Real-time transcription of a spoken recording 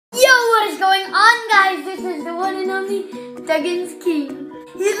this is the one and only Duggan's King.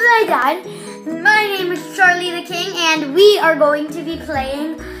 He's my dad. My name is Charlie the King, and we are going to be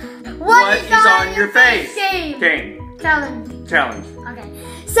playing What is on your face? Game. Challenge. Okay.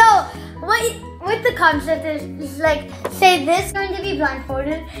 So, what the concept is like, say this is going to be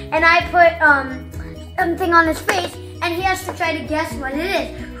blindfolded, and I put something on his face, and he has to try to guess what it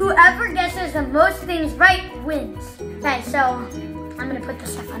is. Whoever guesses the most things right wins. Okay, so I'm gonna put the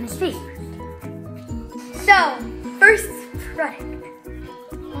stuff on his face first. So, first product.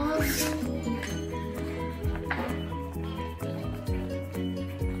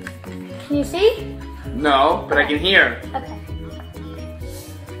 Can you see? No, but I can hear. Okay.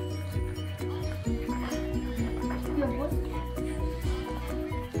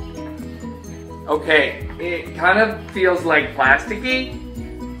 Okay, it kind of feels like plasticky.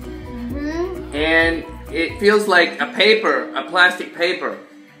 And it feels like a plastic paper.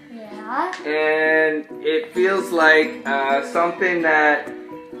 Yeah. And it feels like something that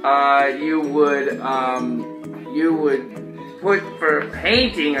you would put for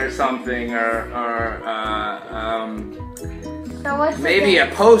painting or something, So what's maybe a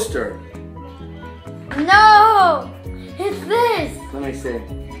poster. No, it's this. Let me see.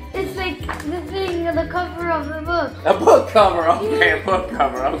 It's like the thing, the cover of the book. A book cover. Okay, a book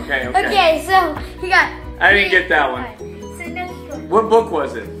cover. Okay. Okay, so you got. I didn't get that one. Right. So next one. What book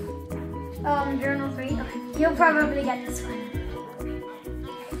was it? Journal 3. Okay. You'll probably get this one.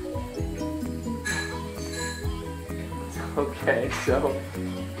 Okay, so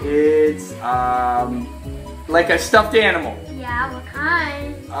it's like a stuffed animal. Yeah, what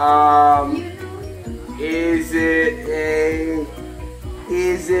kind? You know.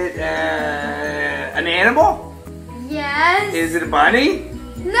 Is it an animal? Yes. Is it a bunny?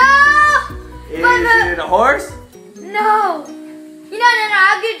 No. Is it a horse? No. No.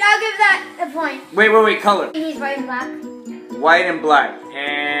 I'll give that a point. Wait. Color. He's white and black. White and black,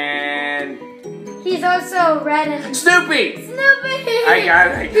 and he's also red and. Snoopy. Snoopy. I got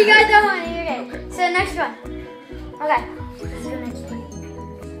it. You got that one. Okay. So next one. Okay. This is the next one.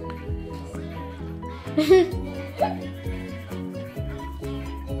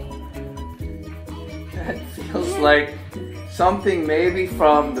 That feels like something maybe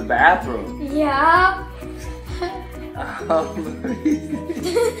from the bathroom. Yeah.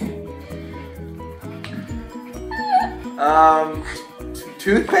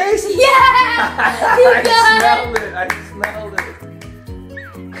 Toothpaste? Yeah! I smelled it.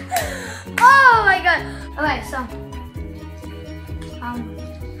 Oh my god. Okay, so.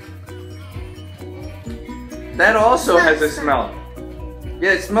 That also has a smell.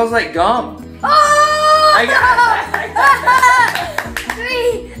 Yeah, it smells like gum. Oh! I got it.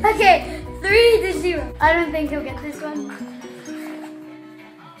 3. Okay, 3-0. I don't think he'll get this one.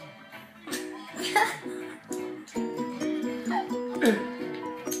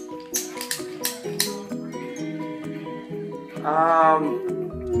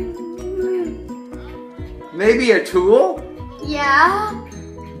 Maybe a tool? Yeah.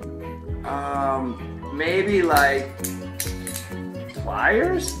 Maybe like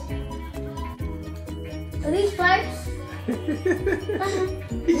pliers? Are these pliers?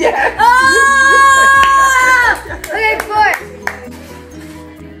 Yes! Oh! Okay,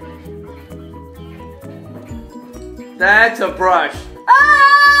 4. That's a brush. Oh!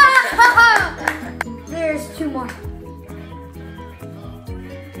 There's 2 more.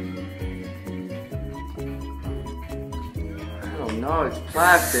 I don't know, it's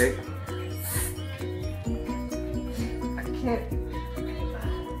plastic. I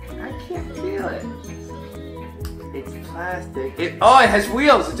can't feel it. It's plastic. It has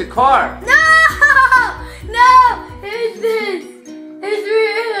wheels. It's a car. No! It's this. It's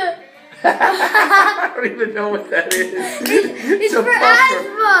real. I don't even know what that is. It's a for puffer.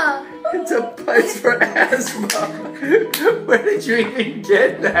 asthma. It's for asthma. Where did you even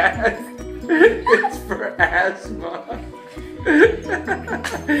get that? It's for asthma.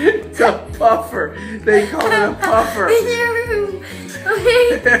 It's a puffer. They call it a puffer. In your room.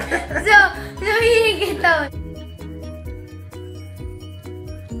 Okay. So we didn't get that one.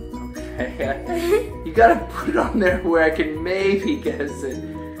 Okay. You gotta put it on there where I can maybe guess it.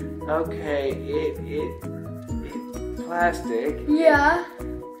 Okay. It's plastic. Yeah.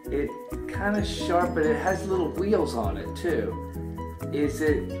 It's kind of sharp, but it has little wheels on it too. Is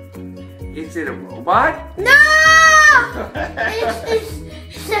it a robot? No!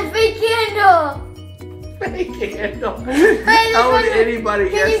 It's a fake candle. Fake candle. How would anybody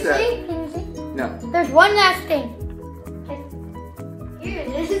guess that? Can you see? No. There's one last thing. Here it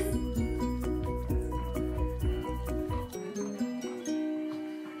is.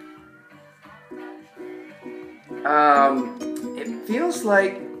 It feels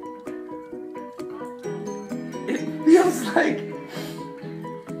like.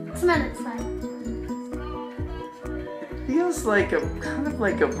 Smell it, smell it. It feels like a kind of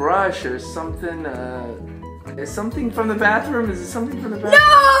like a brush or something. Is something from the bathroom? Is it something from the bathroom?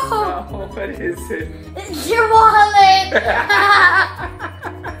 No! No, what is it? It's your wallet.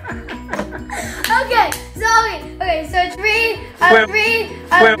 Okay, so 3,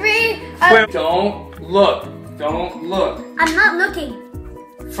 3. Don't look. Don't look. I'm not looking.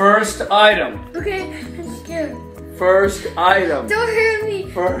 First item. Okay, I'm scared. First item. Don't hurt me.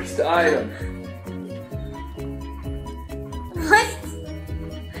 First item. What?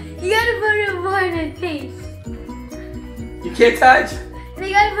 You gotta put it more in my face. You can't touch. You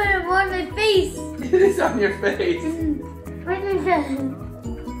gotta put it more in my face. It is on your face. What is that?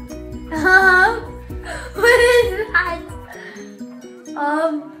 What is that?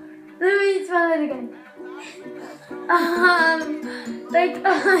 Let me smell it again.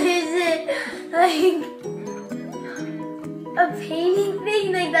 Is it like a painting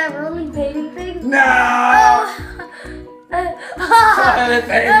thing? Like that rolling painting thing? No! Toilet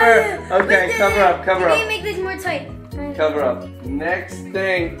paper! Okay, cover up. Can you make this more tight? Cover up. Next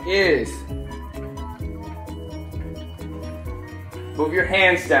thing is... move your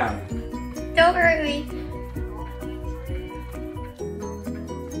hands down. Don't hurt me.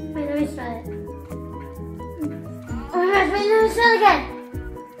 Wait, let me smell it. Oh my gosh, wait, let me smell again.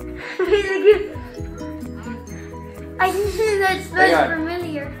 I just think that smells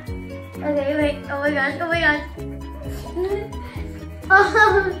familiar. Okay, wait, oh my gosh.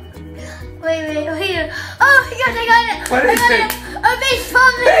 Wait. Oh my gosh, I got it. What is it? A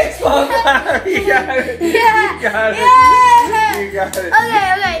baseball bat. Baseball bat. You got it. Yeah. You got it.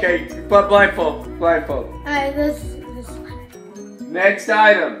 Okay. Okay, but blindfold. Alright, this one. Next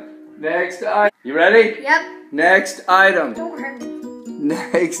item. You ready? Yep. Next item. Don't hurt me.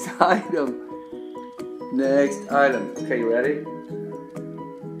 Next item. Okay, you ready?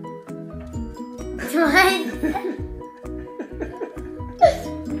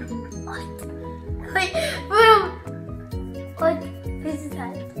 What? Wait, boom. What is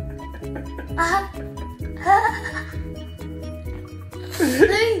that?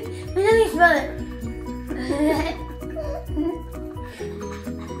 Let me smell it.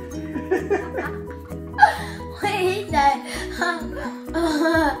 What is that?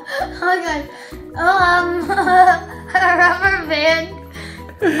 Oh my god. A rubber band.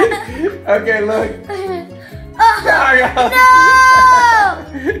 Okay, look. No!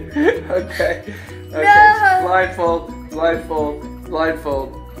 Okay. No!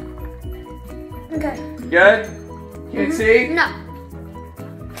 Blindfold. Okay. Good? Can you see? No.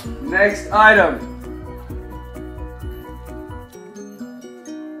 Next item.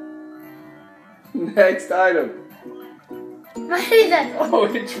 What is that? Oh,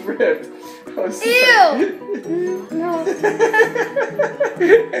 it's ripped. Oh, sorry. Ew! No.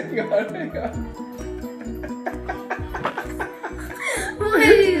 Hang on. What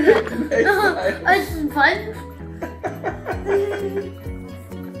is that? A sponge?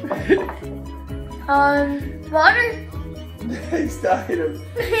 Water? Next item.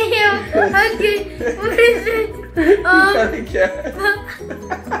 Okay, what is it?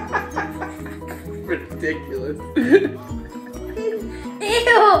 Ridiculous.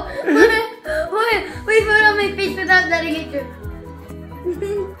 Ew! Wait, put it on my face without letting it drip.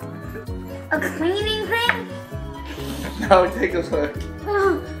 A cleaning thing? Now take a look.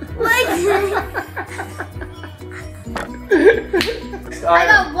 What? I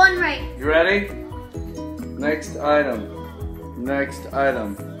got one right. You ready? Next item. What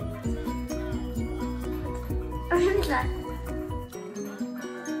is that?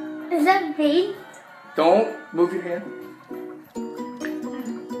 Is that paint? Don't move your hand.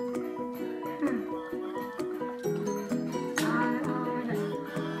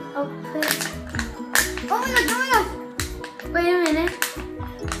 Oh my gosh. Wait a minute.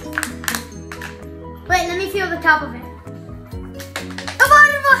 Wait, let me feel the top of it. A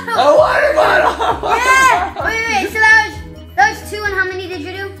water bottle! A water bottle! Yeah! Wait, so that was 2, and how many did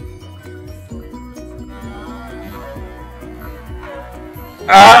you do?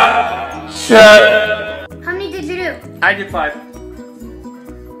 Shit! How many did you do? I did 5.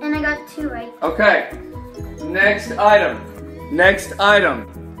 And I got 2 right. Okay. Next item.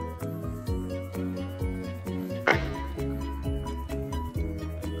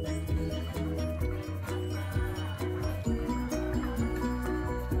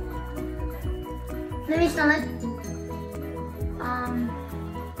 Let me smell it.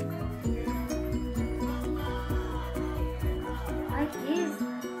 What is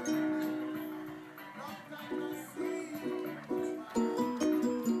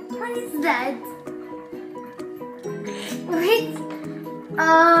that? Wait.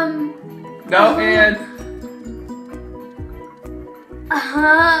 No, and.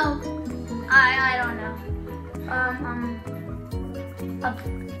 I don't know.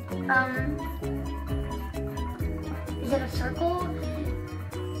 Is it a circle?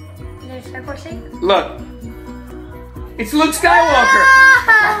 Is it a circle shape? Look. It's Luke Skywalker.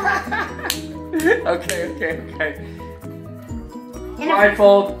 Okay.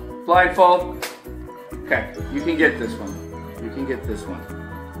 Blindfold. Okay, you can get this one.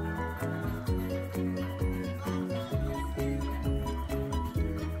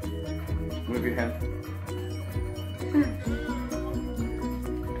 Move your hand.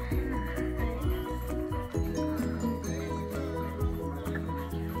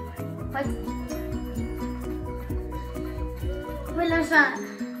 What? Wait, there's not.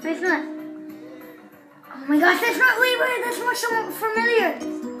 Oh my gosh, that's not Libra. That's more so familiar.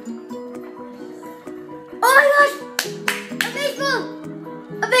 Oh my gosh!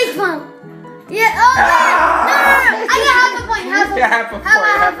 A baseball! Yeah, oh no! I get half a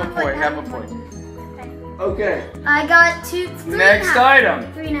point. Half a point. Okay. I got 3 Next item.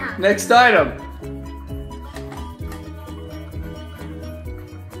 3.5. Next item.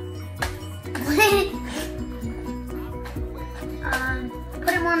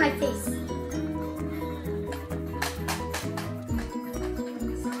 Put it more on my face.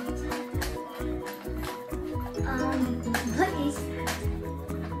 Please.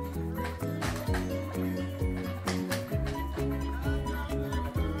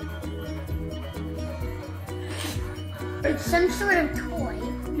 It's some sort of toy.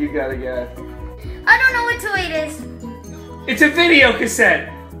 You gotta guess. I don't know what toy it is. It's a video cassette.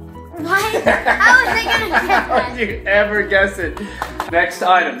 What? How was I gonna get How that? would you ever guess it? Next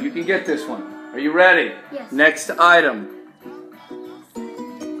item. You can get this one. Are you ready? Yes. Next item.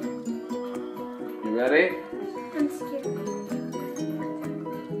 You ready? I'm scared.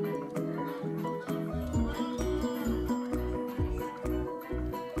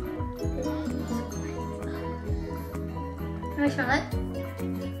 Can I smell it?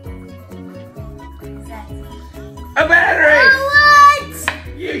 What's that? A battery! Oh, what?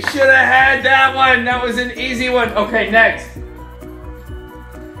 You should have had that one. That was an easy one. Okay, next.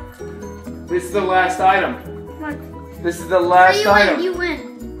 This is the last item. What? This is the last item. You win.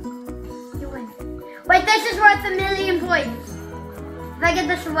 Wait, this is worth 1,000,000 points. If I get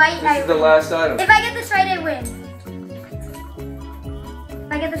this right, I win. This is the last item. If I get this right, I win.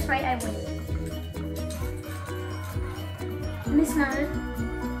 If I get this right, I win. Let me smell it.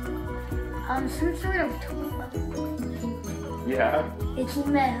 Some sort of tool. Yeah. It's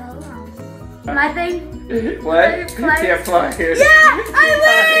metal. My thing? What? Yeah, fly here. Yeah!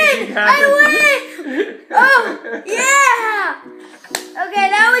 I win! Oh, yeah! Okay,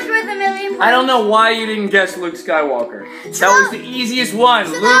 that was worth 1,000,000 points. I don't know why you didn't guess Luke Skywalker. So That was the easiest one.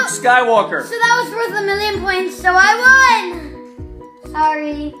 so Luke that- Skywalker. So that was worth 1,000,000 points, so I won!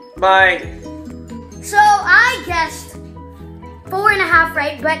 Sorry. Bye. So I guessed 4.5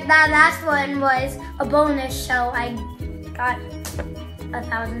 right, but that last one was a bonus, so I got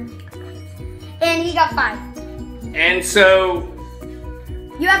 1,000. And he got 5. And so,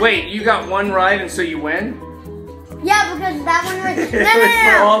 You have wait, you got one right and so you win? Yeah, because that one was It was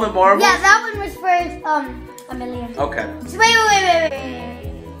for all the marbles? Yeah, that one was for 1,000,000. Okay. So wait.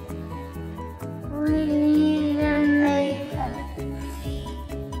 We need to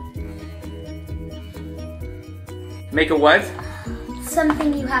Make a what?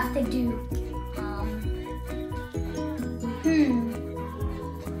 something you have to do.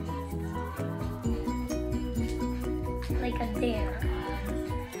 Like a dare.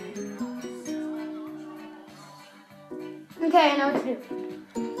 Okay, I know what to do.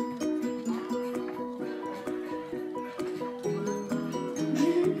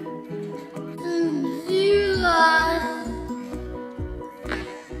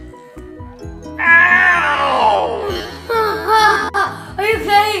 Ow! Are you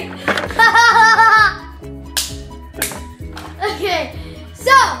okay? Okay,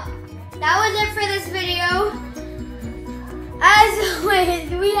 so that was it for this video. As always,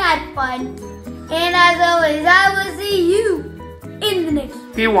 we had fun. And as always, I will see you in the next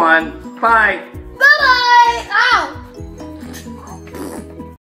He won. Bye.